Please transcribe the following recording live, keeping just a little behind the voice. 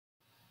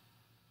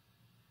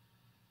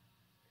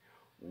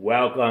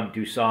Welcome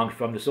to Songs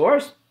from the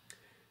Source.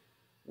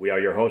 We are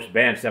your host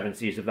band, Seven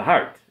Seas of the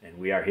Heart, and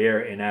we are here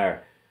in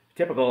our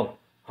typical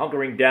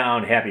hunkering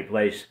down happy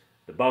place,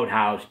 the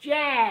Boathouse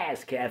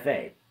Jazz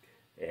Cafe.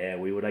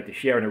 And we would like to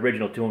share an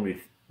original tune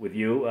with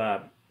you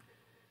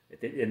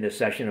in this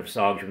session of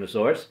Songs from the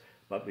Source.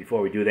 But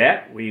before we do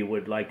that, we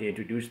would like to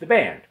introduce the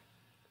band,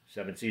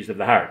 Seven Seas of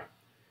the Heart.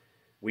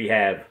 We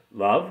have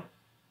love,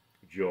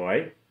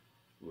 joy,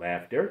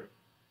 laughter,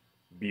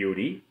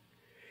 beauty,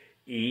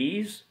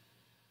 ease,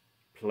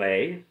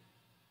 play,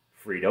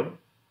 freedom,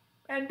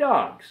 and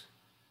dogs.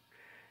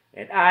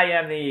 And I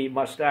am the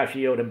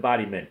mustachioed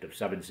embodiment of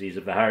Seven Seas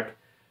of the Heart,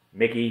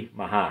 Mickey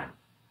Mahan.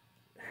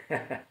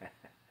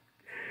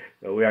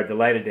 So we are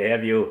delighted to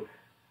have you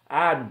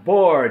on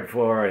board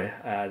for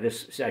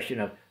this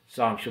session of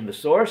Songs from the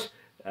Source.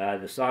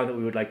 The song that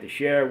we would like to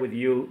share with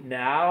you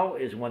now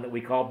is one that we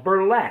call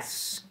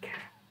Burlesque.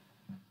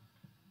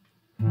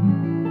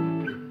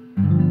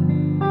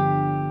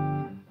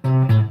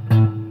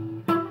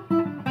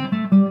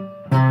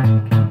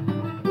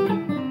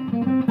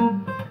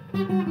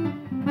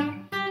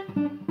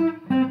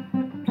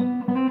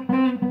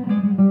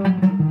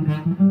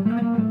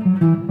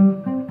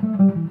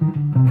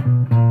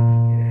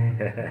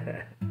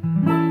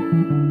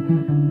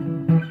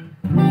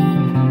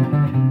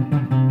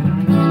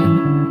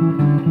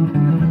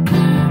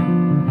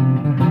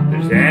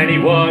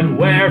 Anyone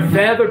wear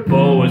feathered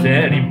boas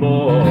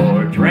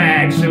anymore?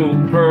 Drag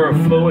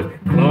superfluous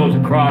clothes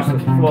across the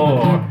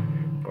floor?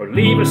 Or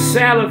leave a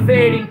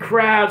salivating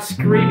crowd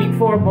screaming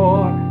for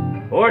more?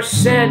 Or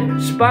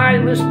send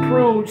spineless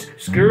prudes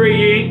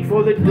scurrying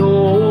for the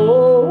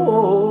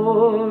door?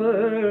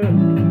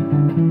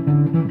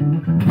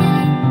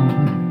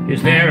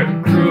 Is there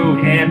a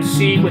crude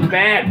MC with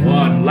bad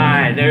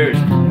one-liners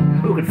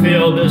who can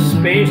fill the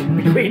space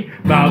between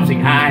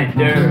bouncing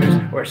hinders?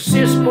 Or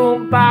sis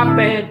boom bop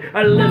and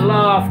a little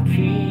off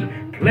key,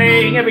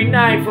 playing every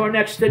night for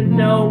next to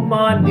no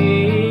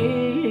money?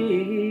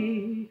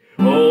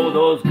 Oh,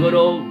 those good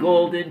old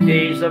golden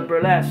days of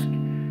burlesque,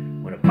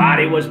 when a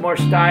body was more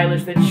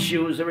stylish than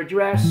shoes or a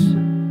dress,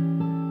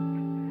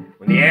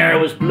 when the air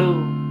was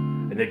blue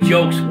and the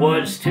jokes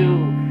was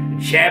too,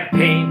 and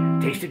champagne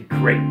tasted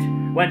great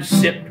when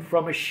sipped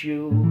from a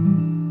shoe.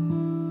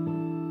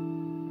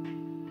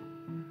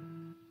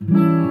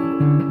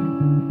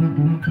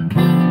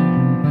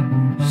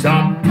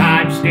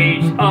 Sometimes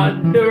staged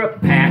under a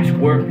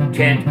patchwork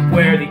tent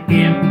where the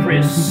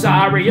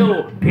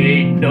impresario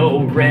paid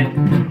no rent,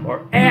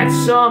 or at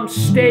some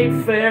state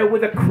fair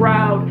with a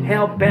crowd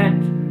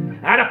hell-bent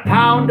on a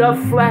pound of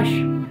flesh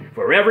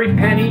for every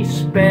penny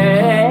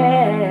spent.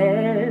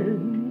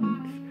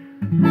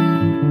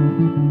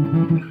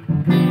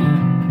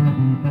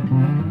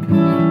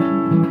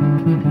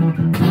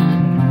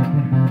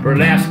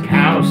 Burlesque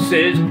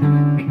houses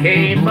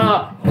became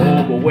a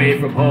home away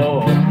from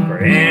home for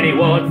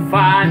anyone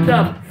fond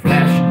of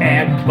flesh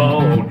and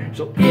bone.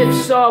 So if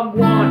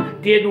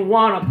someone didn't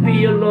want to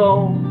be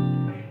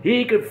alone,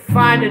 he could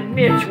find a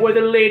niche where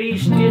the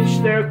ladies stitch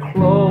their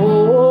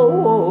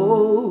clothes.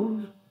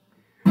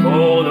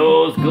 Oh,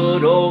 those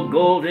good old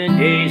golden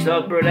days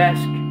of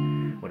burlesque,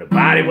 when a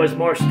body was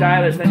more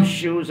stylish than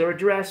shoes or a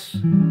dress,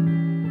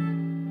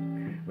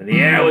 when the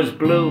air was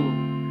blue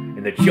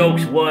and the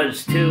jokes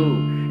was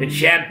too, and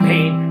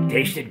champagne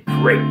tasted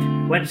great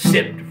when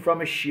sipped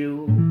from a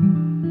shoe.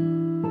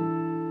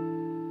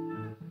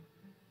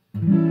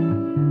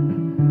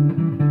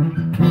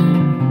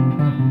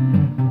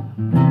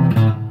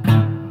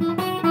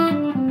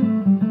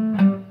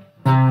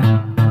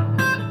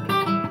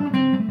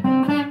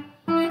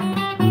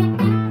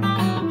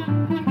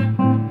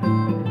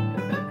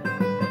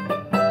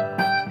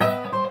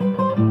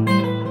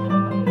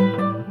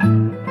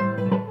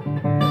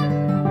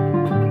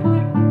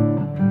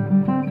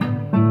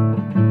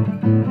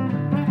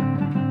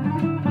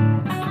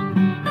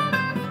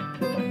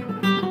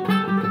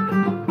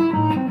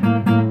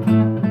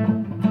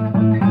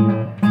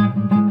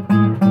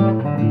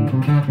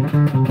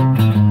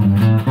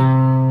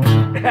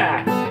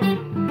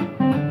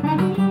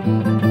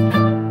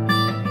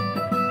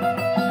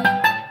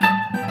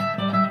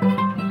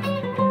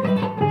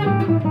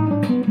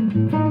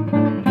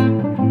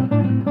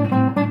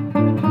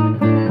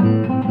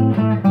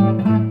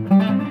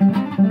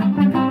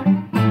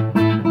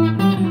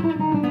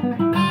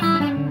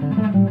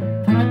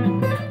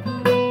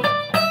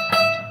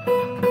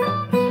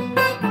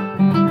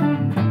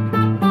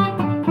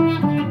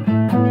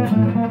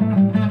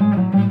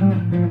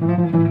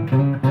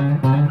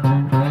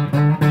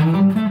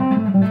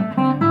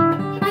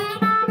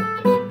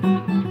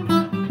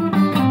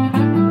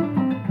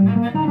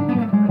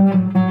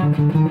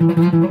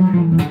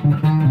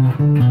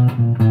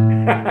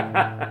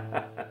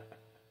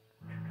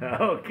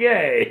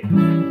 Okay.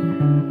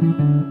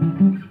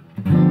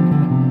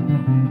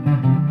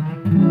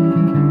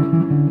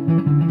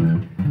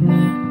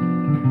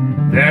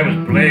 There was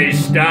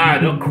Blaze Star,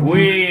 the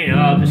queen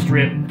of the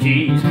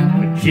striptease.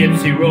 When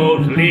Gypsy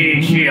Rose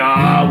Lee, she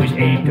always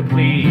aimed to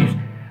please.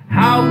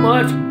 How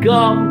much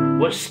gum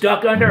was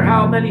stuck under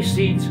how many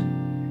seats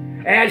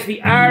as the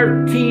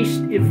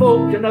artiste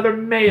evoked another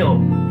male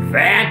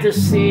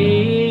fantasy.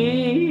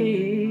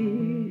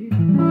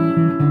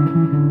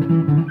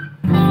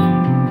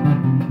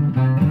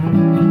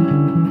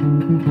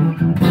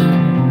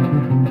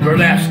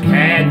 Burlesque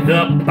had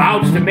the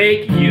bounce to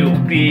make you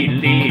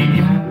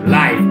believe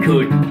life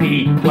could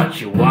be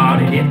what you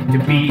wanted it to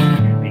be,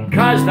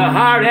 because the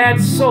heart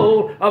and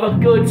soul of a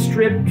good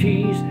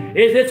striptease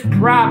is its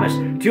promise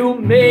to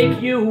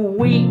make you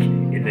weak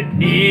in the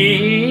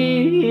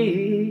knees.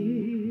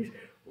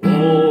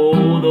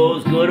 Oh,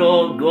 those good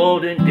old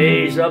golden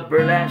days of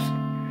burlesque,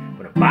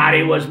 when a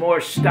body was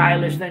more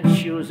stylish than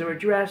shoes or a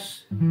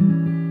dress.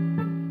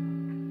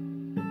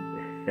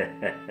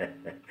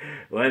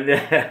 when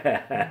the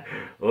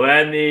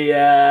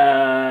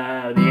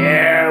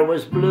air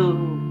was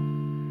blue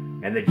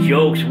and the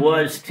jokes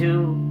was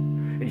too,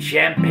 and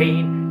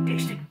champagne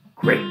tasted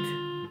great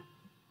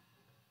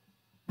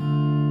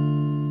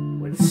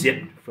when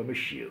sipped from a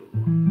shoe.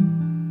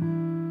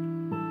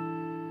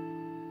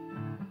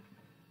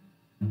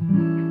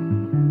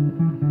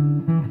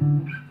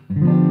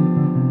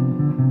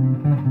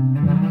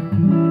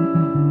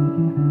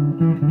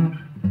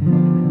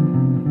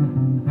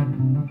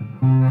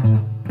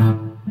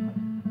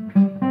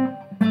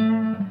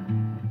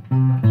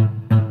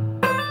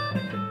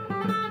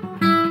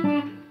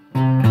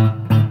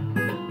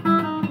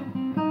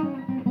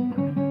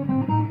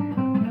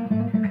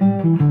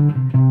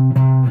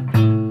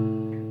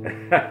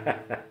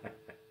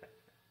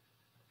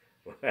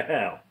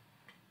 Well,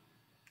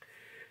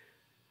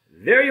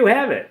 there you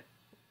have it.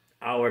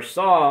 Our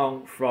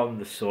song from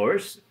the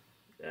source,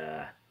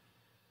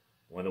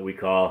 one that we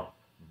call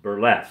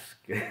Burlesque.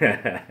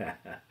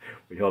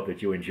 We hope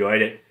that you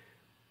enjoyed it.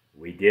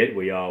 We did.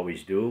 We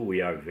always do.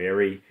 We are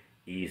very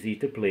easy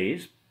to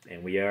please,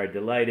 and we are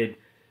delighted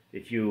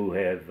that you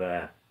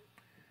have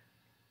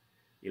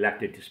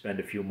elected to spend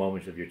a few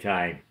moments of your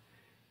time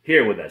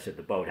here with us at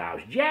the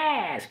Boathouse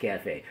Jazz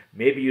Cafe.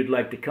 Maybe you'd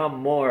like to come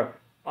more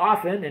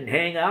often and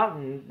hang out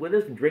and with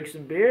us and drink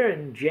some beer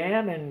and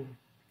jam and,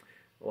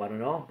 oh, I don't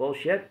know,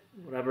 bullshit,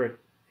 whatever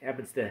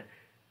happens to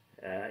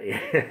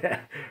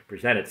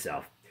present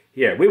itself.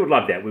 Here, we would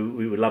love that.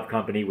 We would love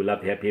company. We'd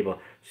love to have people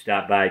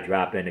stop by,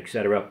 drop in,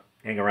 etc.,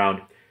 hang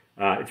around.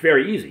 It's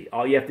very easy.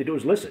 All you have to do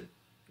is listen.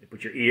 You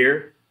put your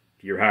ear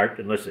to your heart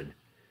and listen.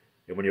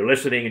 And when you're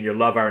listening and your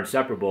love are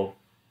inseparable,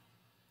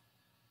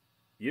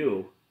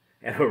 you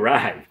have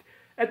arrived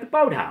at the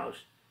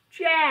Boathouse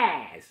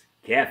Jazz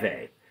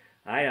Cafe.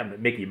 I am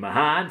Mickey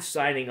Mahan,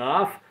 signing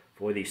off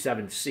for the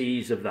 7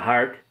 C's of the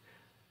Heart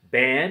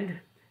band,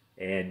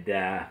 and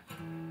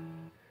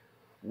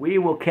we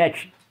will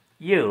catch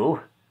you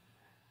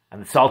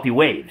on the salty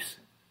waves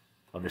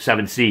of the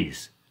 7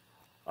 C's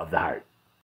of the Heart.